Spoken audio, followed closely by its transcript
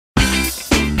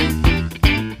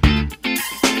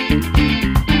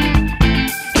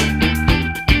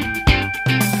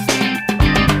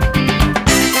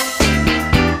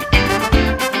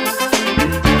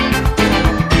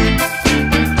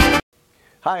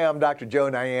Hi, I'm Dr.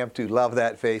 Joe Niamtu,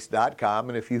 LoveThatFace.com,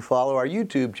 and if you follow our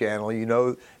YouTube channel, you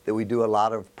know that we do a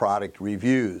lot of product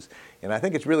reviews. And I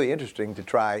think it's really interesting to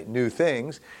try new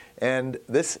things, and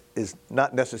this is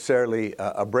not necessarily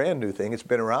a brand new thing. It's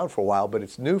been around for a while, but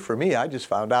it's new for me. I just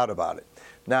found out about it.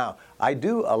 Now, I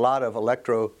do a lot of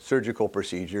electrosurgical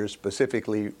procedures,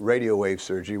 specifically radiowave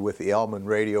surgery with the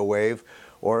Radiowave,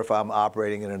 or if I'm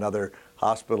operating in another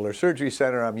hospital or surgery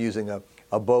center, I'm using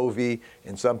a Bovie,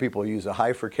 and some people use a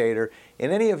bifurcator.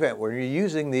 In any event, when you're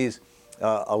using these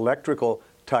electrical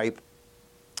type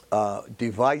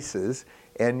devices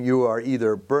and you are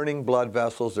either burning blood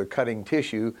vessels or cutting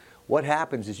tissue, what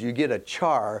happens is you get a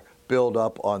char build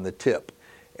up on the tip.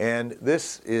 And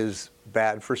this is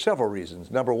bad for several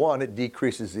reasons. Number one, it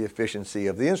decreases the efficiency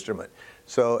of the instrument.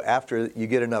 So after you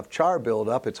get enough char build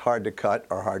up, it's hard to cut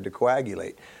or hard to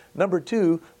coagulate. Number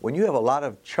two, when you have a lot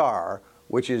of char,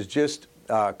 which is just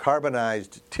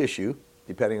carbonized tissue,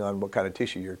 depending on what kind of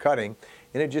tissue you're cutting,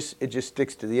 and it just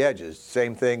sticks to the edges.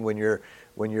 Same thing when you're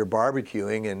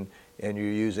barbecuing and you're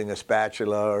using a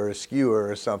spatula or a skewer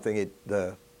or something.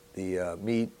 The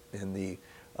meat and the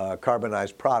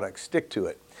carbonized products stick to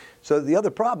it. So the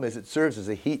other problem is it serves as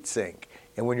a heat sink,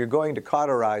 and when you're going to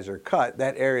cauterize or cut,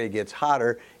 that area gets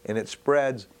hotter and it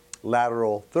spreads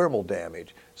lateral thermal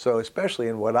damage. So especially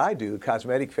in what I do,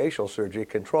 cosmetic facial surgery,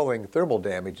 controlling thermal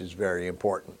damage is very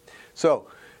important. So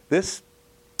this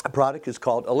product is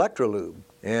called Electrolube,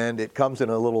 and it comes in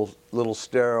a little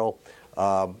sterile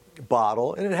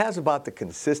bottle, and it has about the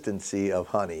consistency of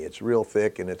honey. It's real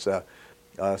thick, and it's a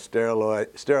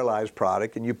sterilized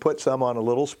product, and you put some on a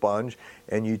little sponge,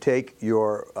 and you take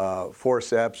your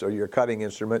forceps or your cutting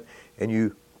instrument and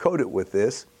you coat it with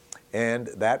this, and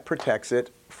that protects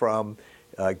it from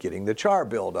getting the char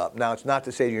buildup. Now, it's not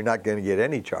to say you're not going to get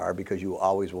any char, because you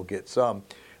always will get some,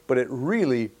 but it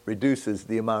really reduces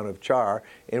the amount of char,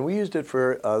 and we used it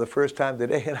for the first time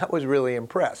today, and I was really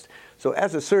impressed. So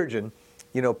as a surgeon,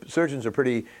 you know, surgeons are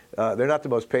pretty, they're not the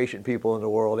most patient people in the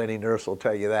world. Any nurse will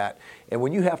tell you that. And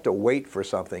when you have to wait for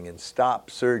something and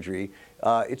stop surgery,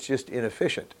 it's just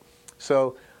inefficient.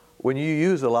 So when you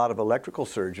use a lot of electrical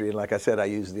surgery, and like I said, I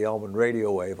use the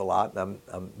Radiowave a lot, and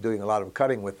I'm doing a lot of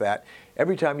cutting with that.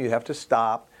 Every time you have to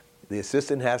stop, the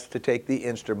assistant has to take the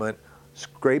instrument,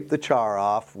 scrape the char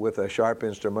off with a sharp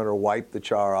instrument, or wipe the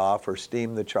char off, or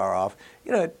steam the char off.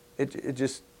 You know,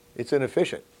 it's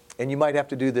inefficient. And you might have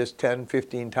to do this 10,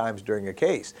 15 times during a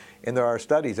case. And there are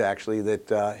studies actually that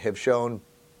have shown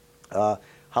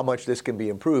how much this can be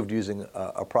improved using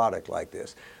a product like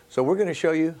this. So we're going to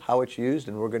show you how it's used,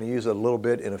 and we're going to use it a little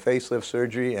bit in a facelift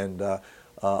surgery and a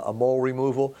mole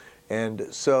removal. And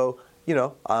so, you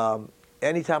know,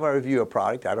 anytime I review a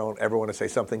product, I don't ever want to say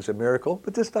something's a miracle,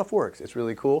 but this stuff works. It's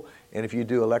really cool. And if you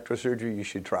do electrosurgery, you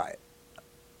should try it.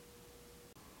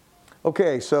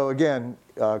 Okay, so again,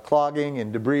 clogging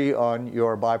and debris on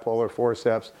your bipolar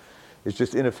forceps is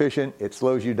just inefficient. It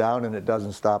slows you down, and it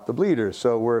doesn't stop the bleeders.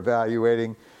 So we're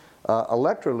evaluating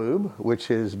Electrolube, which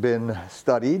has been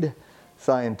studied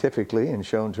scientifically and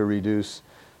shown to reduce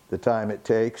the time it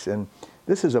takes. And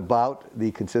this is about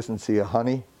the consistency of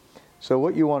honey. So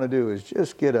what you want to do is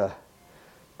just get a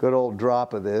good old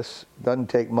drop of this.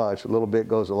 Doesn't take much. A little bit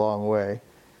goes a long way.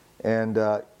 And we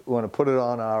want to put it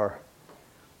on our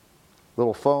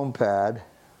little foam pad,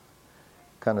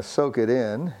 kind of soak it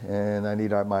in, and I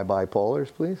need my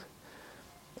bipolars, please.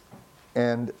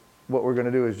 And what we're going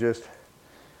to do is just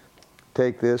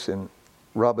take this and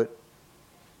rub it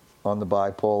on the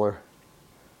bipolar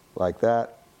like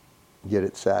that, get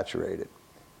it saturated.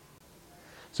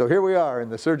 So here we are in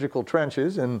the surgical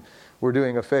trenches, and we're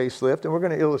doing a facelift, and we're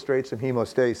going to illustrate some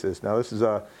hemostasis. Now, this is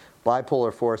a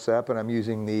bipolar forceps, and I'm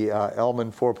using the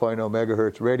 4.0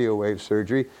 megahertz radiowave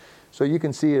surgery. So you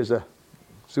can see there's a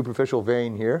superficial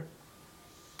vein here,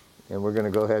 and we're going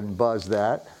to go ahead and buzz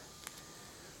that.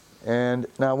 And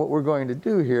now what we're going to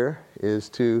do here is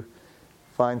to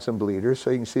find some bleeders. So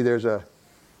you can see these are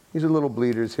little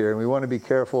bleeders here, and we want to be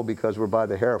careful because we're by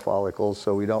the hair follicles,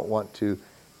 so we don't want to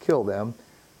kill them.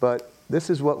 But this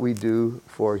is what we do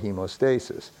for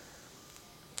hemostasis.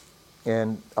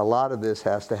 And a lot of this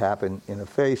has to happen in a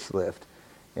facelift.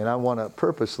 And I want to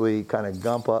purposely kind of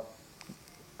gunk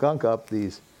up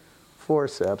these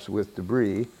forceps with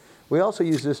debris. We also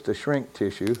use this to shrink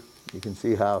tissue. You can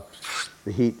see how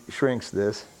the heat shrinks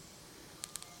this.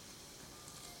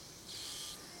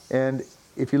 And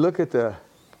if you look at are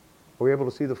we able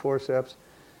to see the forceps?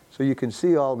 So you can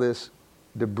see all this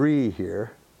debris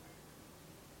here.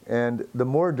 And the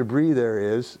more debris there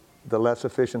is, the less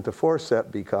efficient the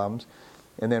forceps becomes.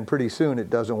 And then pretty soon it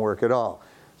doesn't work at all.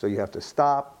 So you have to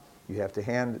stop. You have to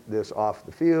hand this off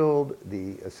the field.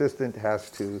 The assistant has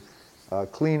to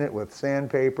clean it with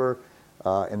sandpaper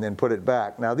and then put it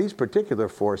back. Now these particular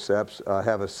forceps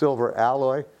have a silver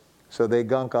alloy, so they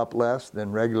gunk up less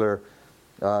than regular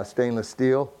stainless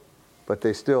steel, but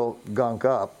they still gunk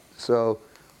up. So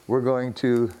we're going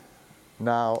to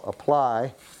now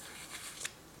apply.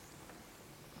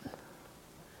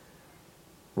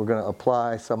 We're going to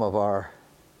apply some of our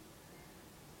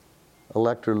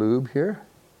Electrolube here.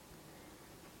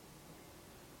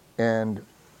 And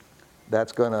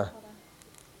that's going to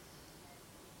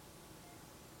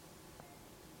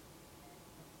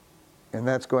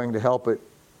help it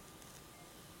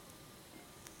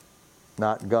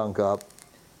not gunk up.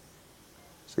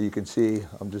 So you can see,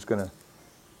 I'm just going to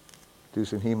do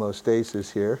some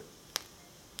hemostasis here.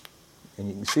 And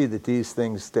you can see that these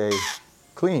things stay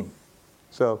clean.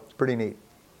 So it's pretty neat.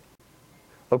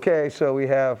 Okay, so we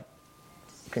have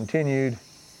continued.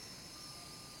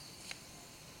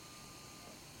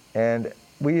 And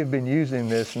we have been using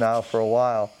this now for a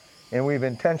while, and we've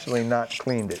intentionally not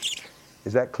cleaned it.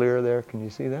 Is that clear there? Can you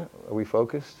see that? Are we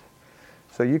focused?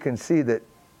 So you can see that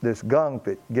this gunk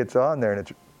that gets on there,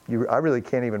 and I really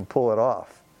can't even pull it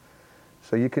off.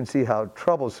 So you can see how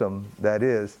troublesome that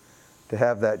is to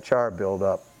have that char build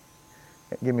up.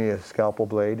 Give me a scalpel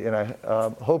blade, and I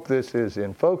hope this is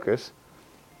in focus.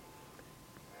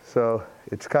 So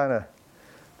it's kind of,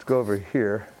 let's go over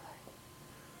here.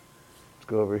 Let's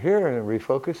go over here and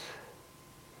refocus.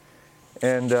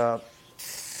 And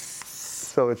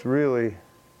so it's really,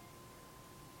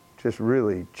 just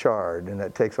really charred, and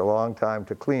it takes a long time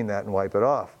to clean that and wipe it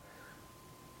off.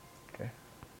 Okay.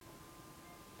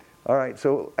 All right,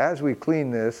 so as we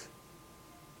clean this,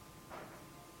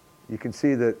 you can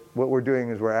see that what we're doing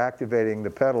is we're activating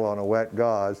the pedal on a wet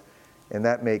gauze, and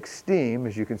that makes steam.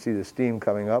 As you can see the steam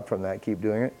coming up from that. Keep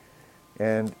doing it.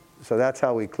 And so that's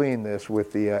how we clean this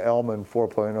with the Elman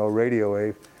 4.0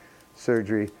 Radiowave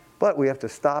surgery. But we have to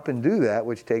stop and do that,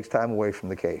 which takes time away from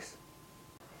the case.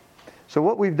 So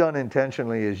what we've done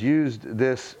intentionally is used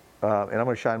this, and I'm going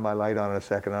to shine my light on it in a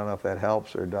second. I don't know if that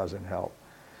helps or doesn't help.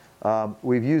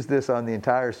 We've used this on the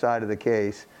entire side of the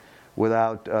case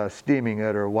without steaming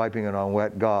it or wiping it on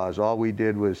wet gauze. All we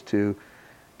did was to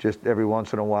just every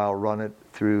once in a while run it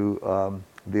through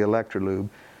the Electrolube.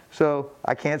 So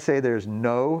I can't say there's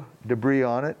no debris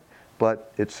on it,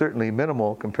 but it's certainly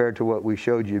minimal compared to what we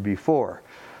showed you before.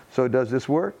 So does this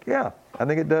work? Yeah, I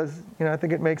think it does. You know, I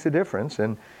think it makes a difference.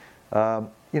 And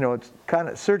you know, it's kind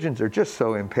of, surgeons are just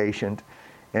so impatient,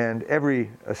 and every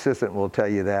assistant will tell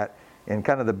you that. And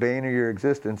kind of the bane of your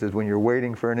existence is when you're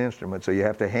waiting for an instrument. So you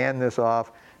have to hand this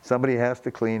off, somebody has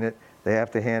to clean it, they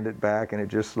have to hand it back, and it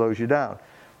just slows you down.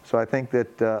 So I think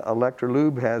that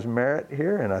Electrolube has merit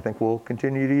here, and I think we'll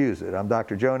continue to use it. I'm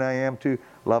Dr. Joe Niamtu,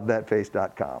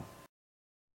 lovethatface.com.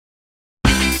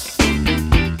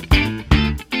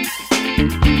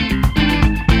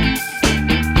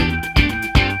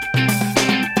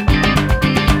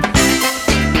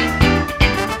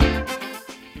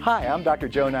 Hi, I'm Dr.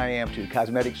 Joe Niamtu,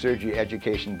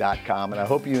 cosmeticsurgeryeducation.com, and I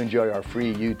hope you enjoy our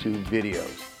free YouTube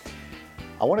videos.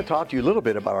 I want to talk to you a little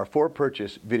bit about our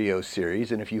for-purchase video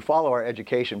series, and if you follow our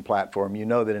education platform, you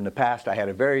know that in the past I had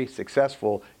a very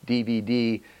successful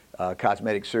DVD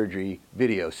cosmetic surgery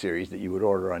video series that you would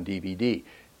order on DVD.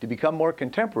 To become more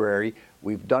contemporary,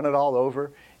 we've done it all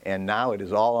over, and now it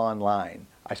is all online.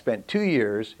 I spent 2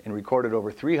 years and recorded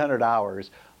over 300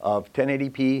 hours of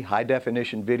 1080p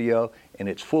high-definition video, and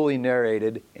it's fully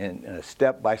narrated in a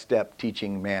step-by-step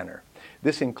teaching manner.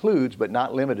 This includes, but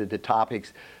not limited to,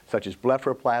 topics such as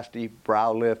blepharoplasty,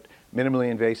 brow lift, minimally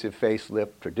invasive facelift,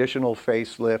 traditional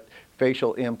facelift,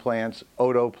 facial implants,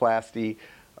 otoplasty,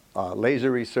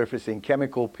 laser resurfacing,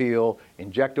 chemical peel,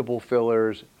 injectable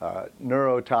fillers,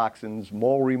 neurotoxins,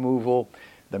 mole removal,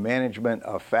 the management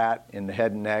of fat in the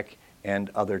head and neck,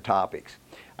 and other topics.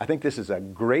 I think this is a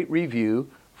great review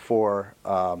for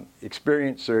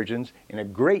experienced surgeons and a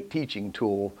great teaching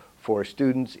tool for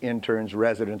students, interns,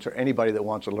 residents, or anybody that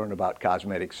wants to learn about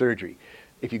cosmetic surgery.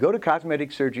 If you go to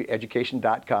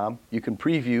cosmeticsurgeryeducation.com, you can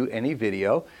preview any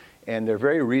video, and they're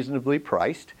very reasonably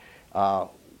priced.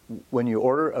 When you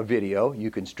order a video, you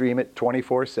can stream it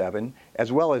 24/7,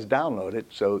 as well as download it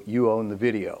so you own the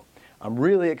video. I'm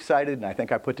really excited, and I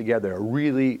think I put together a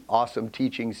really awesome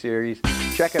teaching series.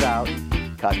 Check it out,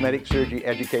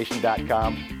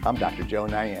 cosmeticsurgeryeducation.com. I'm Dr. Joe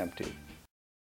Niamtu.